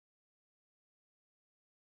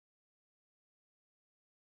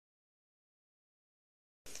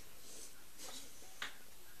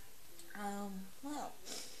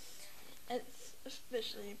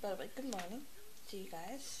officially, by the way, good morning to you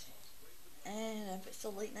guys. And if it's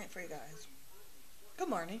still late night for you guys, good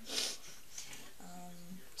morning.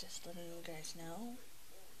 Just letting you guys know,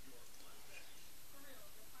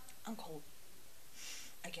 I'm cold.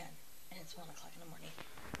 Again. And it's 1 o'clock in the morning.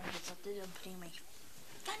 I get something to do. I'm putting my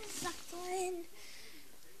fun socks on.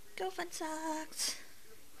 Go fun socks.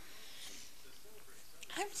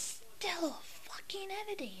 I'm still fucking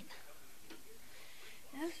editing.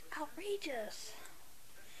 That's outrageous.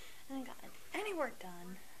 I haven't gotten any work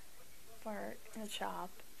done for the shop.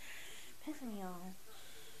 Pissing me off.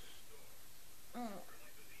 I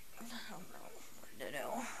don't know what to do.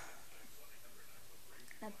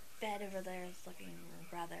 That bed over there is looking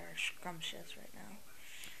rather scrumptious right now.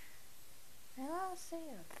 And I'll say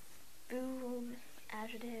a food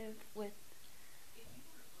adjective with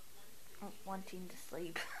wanting to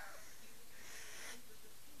sleep.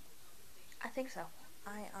 I think so.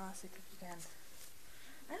 I honestly think you can.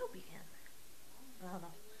 I hope you can. I don't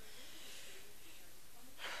know.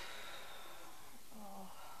 Oh,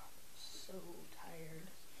 so tired.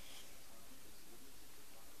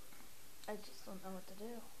 I just don't know what to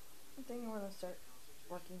do. I think I'm gonna start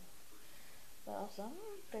working. But also,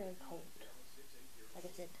 I'm very cold. Like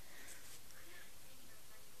I said,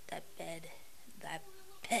 that bed,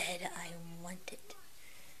 I want it.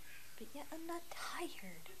 But yet I'm not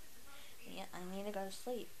tired. And yet I need to go to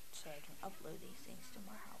sleep so I can upload these things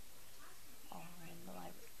tomorrow on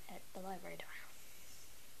at the library tomorrow.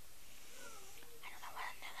 I don't know what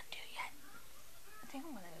I'm gonna do yet. I think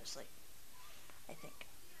I'm gonna go to sleep. I think.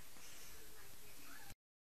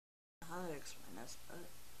 How to explain this, but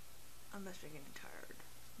I'm actually getting tired.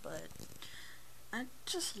 But I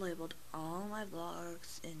just labeled all my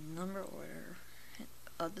vlogs in number order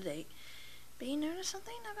of the date. But you notice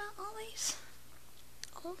something about all these?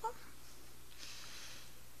 All of them?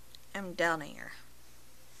 I'm down here.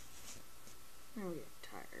 I'm getting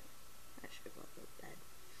tired. I should go to bed.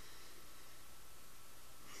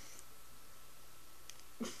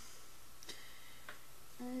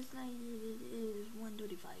 It's night. It is 1:35 in the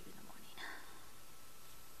morning.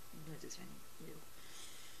 What does this do?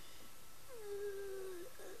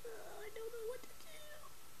 I don't know what to do.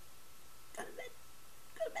 Go to bed.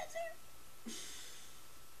 Go to bed, sir.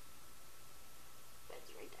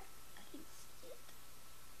 Bed's right there. I can see it.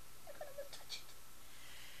 I'm gonna touch it.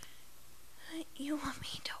 You want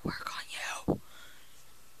me to work on you?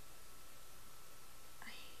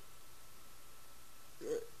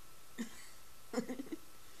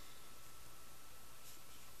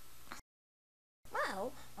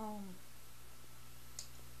 Well,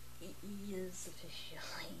 it is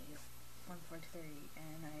officially 1:43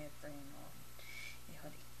 and I have bring on a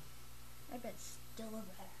hoodie. My bed's still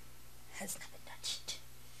over there. Has not been touched.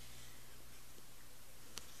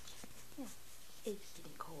 Yeah, it's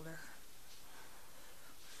getting colder.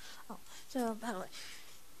 Oh, so by the way,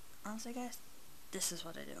 honestly guys, this is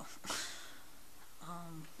what I do.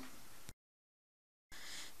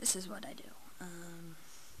 This is what I do.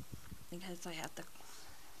 Because I have to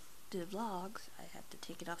do vlogs, I have to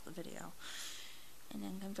take it off the video and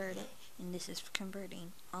then convert it, and this is for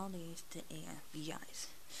converting all these to AFBIs.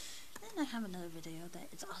 Then I have another video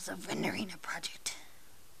that is also rendering a project,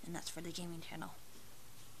 and that's for the gaming channel.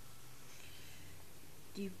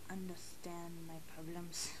 Do you understand my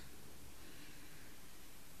problems?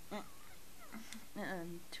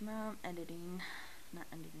 Tomorrow I'm editing,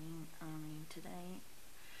 today.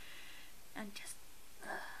 And just,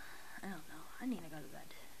 I don't know, I need to go to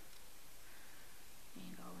bed. I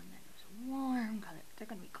need to go in there, it's warm, they're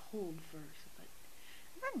gonna be cold first, but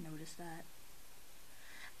have I noticed that?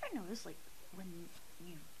 Have I noticed, like, when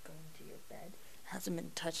you go into your bed, it hasn't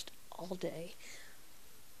been touched all day,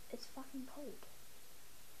 it's fucking cold,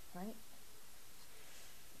 right?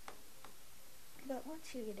 But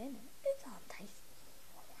once you get in it, it's all nice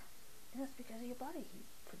and warm. And that's because of your body heat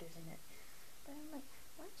producing it. But I'm like,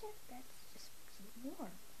 why's your bed just so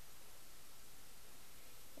warm?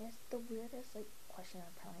 It's the weirdest, like, question I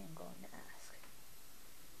probably am going to ask.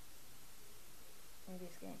 Maybe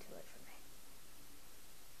it's getting too late for me.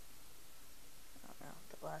 I don't know.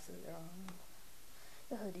 The glasses are on.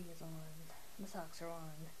 The hoodie is on. The socks are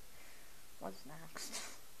on. What's next?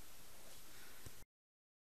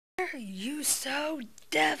 Why are you so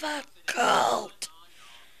difficult?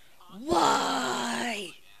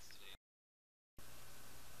 Why?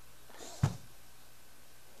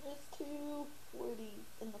 It's 2:40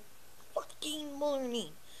 in the fucking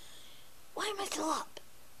morning. Why am I still up?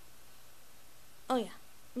 Oh yeah,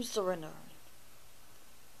 I'm still rendering.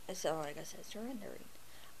 Like I said, still rendering.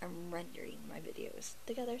 I'm rendering my videos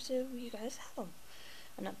together so you guys have them.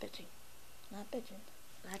 I'm not bitching. Not pigeon.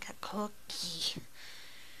 Like a cookie.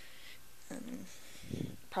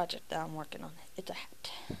 Project that I'm working on. It's a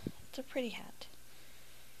hat. It's a pretty hat.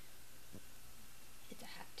 It's a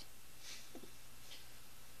hat.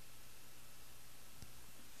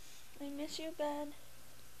 I miss you, Ben.